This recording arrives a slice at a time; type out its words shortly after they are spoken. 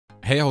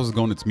Hey, how's it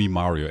going? It's me,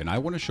 Mario, and I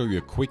want to show you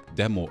a quick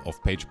demo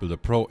of PageBuilder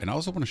Pro, and I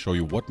also want to show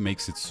you what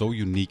makes it so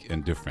unique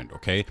and different,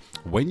 okay?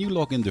 When you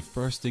log in, the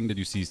first thing that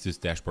you see is this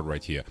dashboard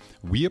right here.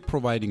 We are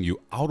providing you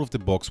out of the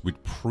box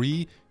with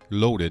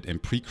pre-loaded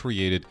and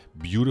pre-created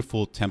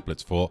beautiful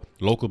templates for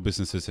local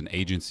businesses and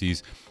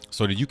agencies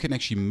so that you can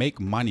actually make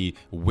money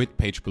with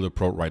PageBuilder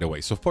Pro right away.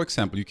 So for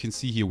example, you can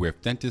see here we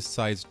have dentist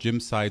sites, gym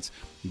sites,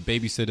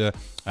 babysitter,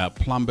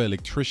 plumber,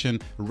 electrician,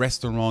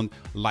 restaurant,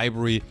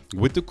 library.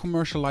 With the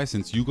commercial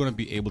license, you're gonna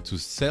be able to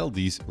sell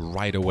these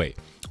right away.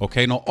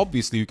 Okay, now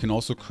obviously you can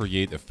also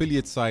create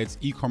affiliate sites,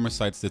 e-commerce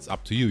sites, that's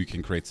up to you. You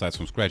can create sites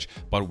from scratch,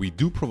 but we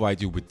do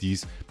provide you with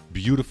these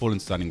beautiful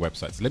and stunning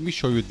websites. Let me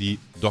show you the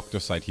doctor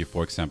site here,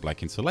 for example. I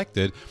can select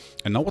it,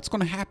 and now what's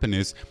gonna happen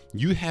is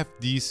you have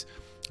this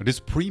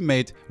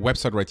pre-made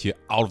website right here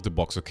out of the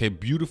box, okay?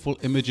 Beautiful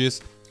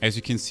images. As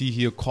you can see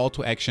here, call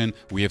to action.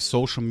 We have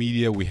social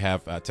media, we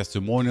have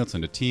testimonials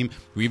and the team.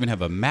 We even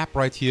have a map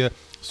right here,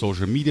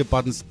 social media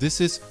buttons. This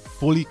is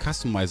fully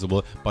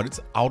customizable, but it's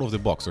out of the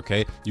box,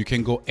 okay? You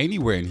can go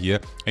anywhere in here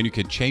and you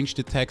can change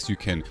the text, you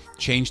can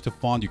change the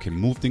font, you can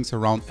move things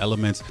around,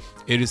 elements.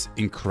 It is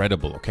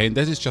incredible, okay? And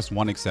this is just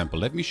one example.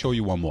 Let me show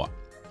you one more.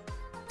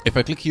 If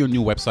I click here on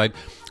new website,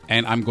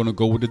 and I'm gonna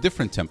go with a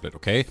different template,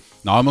 okay?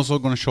 Now I'm also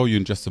gonna show you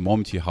in just a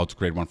moment here how to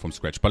create one from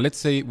scratch. But let's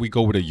say we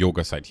go with a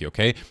yoga site here,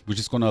 okay? Which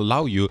is gonna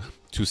allow you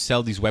to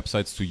sell these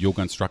websites to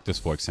yoga instructors,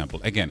 for example.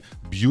 Again,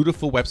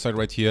 beautiful website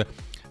right here,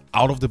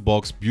 out of the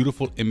box,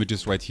 beautiful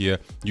images right here.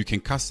 You can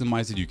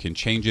customize it, you can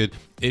change it.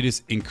 It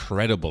is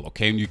incredible,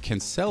 okay? And you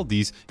can sell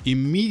these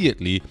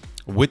immediately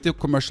with the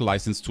commercial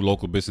license to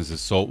local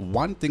businesses. So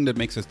one thing that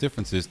makes us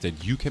different is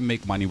that you can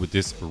make money with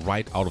this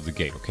right out of the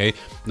gate, okay?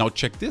 Now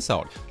check this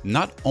out.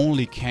 Not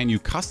only can you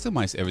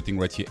customize everything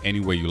right here any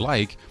way you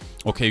like,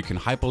 okay, you can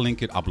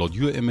hyperlink it, upload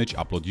your image,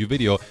 upload your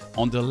video.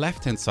 On the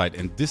left-hand side,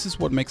 and this is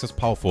what makes us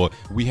powerful,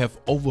 we have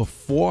over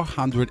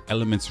 400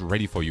 elements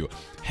ready for you.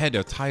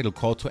 Header, title,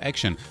 call to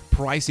action,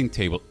 pricing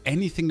table,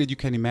 anything that you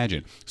can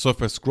imagine. So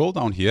if I scroll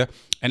down here,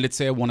 and let's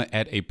say I want to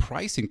add a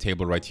pricing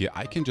table right here,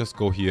 I can just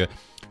go here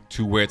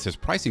to where it says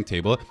pricing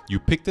table. You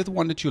pick the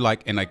one that you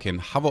like, and I can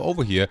hover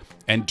over here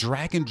and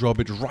drag and drop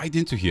it right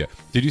into here.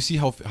 Did you see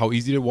how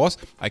easy it was?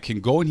 I can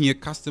go in here,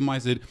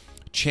 customize it,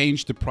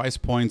 change the price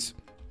points,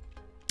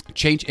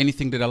 change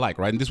anything that I like,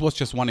 right? And this was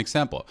just one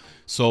example.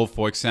 So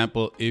for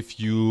example, if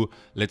you,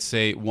 let's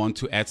say, want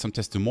to add some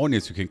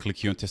testimonials, you can click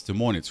here on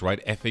testimonials,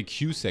 right?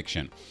 FAQ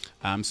section,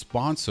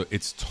 sponsor,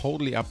 it's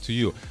totally up to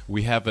you.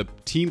 We have a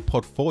team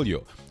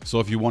portfolio. So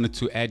if you wanted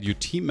to add your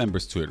team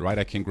members to it, right?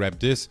 I can grab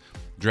this,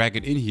 drag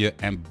it in here,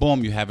 and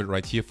boom, you have it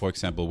right here, for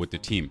example, with the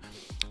team.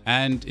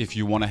 And if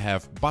you want to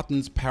have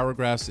buttons,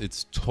 paragraphs,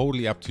 it's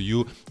totally up to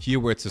you. Here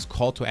where it says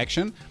call to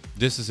action,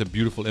 this is a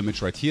beautiful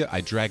image right here.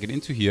 I drag it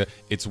into here.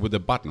 It's with a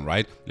button,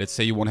 right? Let's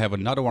say you want to have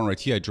another one right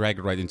here. I drag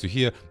it right into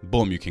here.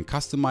 Boom, you can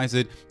customize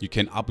it. You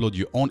can upload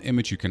your own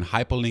image. You can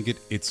hyperlink it.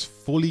 It's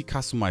fully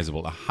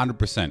customizable,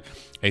 100%.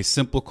 A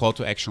simple call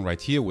to action right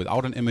here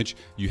without an image.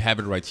 You have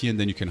it right here, and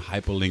then you can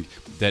hyperlink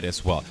that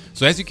as well.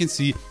 So as you can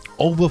see,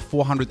 over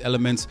 400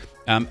 elements,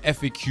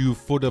 FAQ,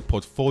 footer,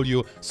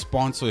 portfolio,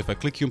 sponsor. If I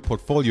click here on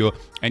portfolio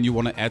and you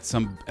want to add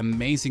some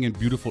amazing and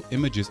beautiful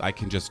images, I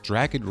can just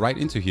drag it right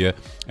into here.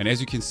 And as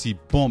you can see,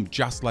 boom,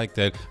 just like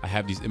that, I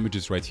have these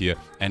images right here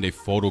and a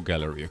photo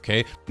gallery,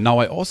 okay? Now,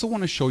 I also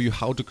want to show you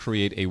how to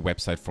create a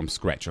website from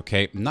scratch,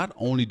 okay? Not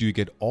only do you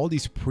get all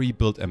these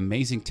pre-built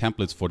amazing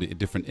templates for the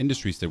different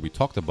industries that we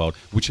talked about,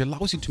 which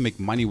allows you to make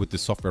money with the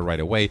software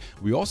right away,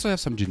 we also have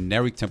some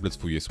generic templates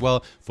for you as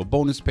well, for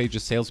bonus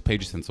pages, sales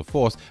pages, and so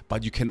forth.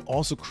 But you can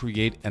also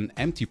create an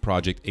empty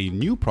project, a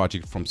new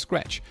project from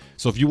scratch.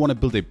 So if you want to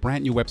build a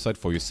brand new website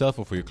for yourself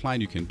or for your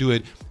client, you can do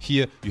it.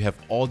 Here you have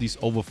all these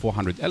over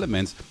 400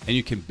 elements, and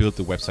you can build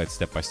the website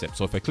step by step.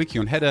 So if I click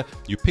here on header,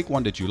 you pick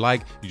one that you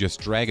like, you just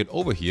drag it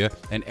over here,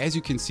 and as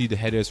you can see, the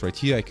header is right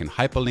here. I can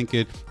hyperlink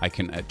it, I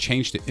can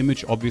change the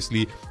image,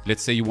 obviously.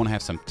 Let's say you want to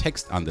have some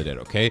text under that,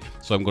 okay?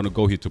 So I'm going to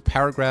go here to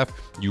paragraph.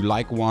 You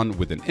like one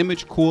with an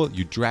image, cool.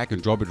 You drag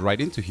and drop it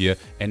right into here,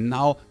 and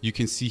now you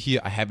can see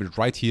here I have it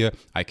right here.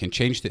 I can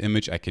change the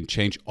image, I can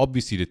change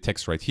obviously the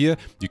text right here.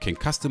 You can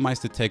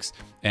customize the text,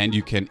 and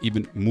you can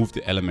even move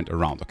the element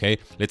around, okay?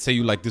 Let's say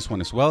you like this one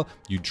as well.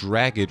 You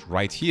drag it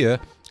right here,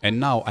 and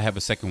now I have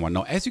a second one.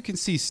 Now, as you can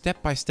see,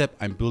 step by step,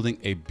 I'm building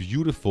a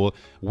beautiful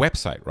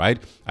website,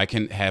 right? I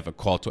can have a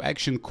call to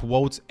action,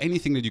 quotes,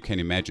 anything that you can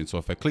imagine. So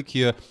if I click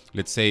here,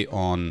 let's say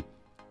on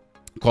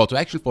call to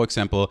action, for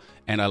example,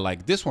 and I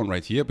like this one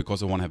right here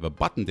because I want to have a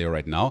button there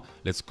right now.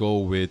 Let's go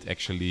with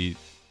actually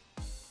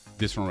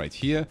this one right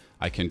here.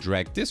 I can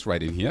drag this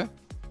right in here.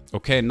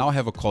 Okay, now I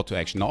have a call to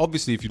action. Now,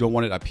 obviously, if you don't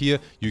want it up here,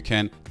 you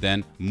can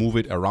then move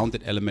it around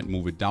that element,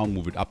 move it down,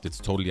 move it up. That's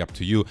totally up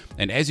to you.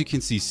 And as you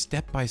can see,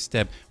 step by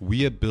step,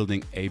 we are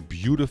building a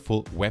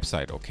beautiful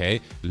website,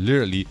 okay?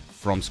 Literally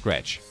from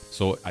scratch.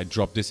 So I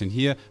drop this in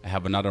here. I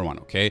have another one,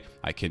 okay?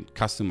 I can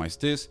customize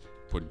this,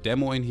 put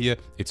demo in here.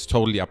 It's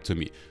totally up to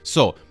me.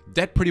 So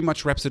that pretty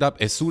much wraps it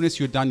up. As soon as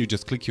you're done, you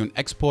just click here on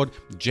export,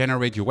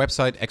 generate your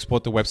website,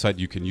 export the website.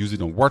 You can use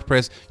it on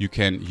WordPress. You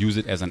can use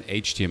it as an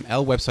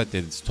HTML website.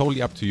 That is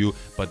totally up to you,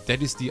 but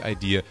that is the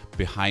idea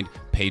behind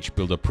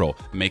PageBuilder Pro.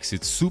 Makes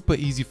it super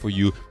easy for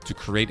you to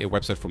create a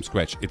website from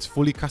scratch. It's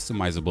fully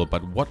customizable,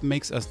 but what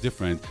makes us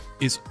different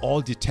is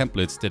all the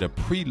templates that are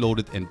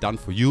preloaded and done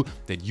for you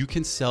that you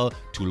can sell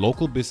to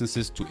local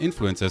businesses, to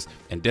influencers,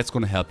 and that's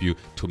going to help you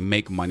to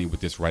make money with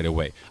this right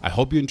away. I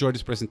hope you enjoyed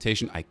this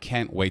presentation. I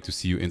can't wait to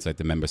see you inside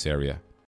the members area.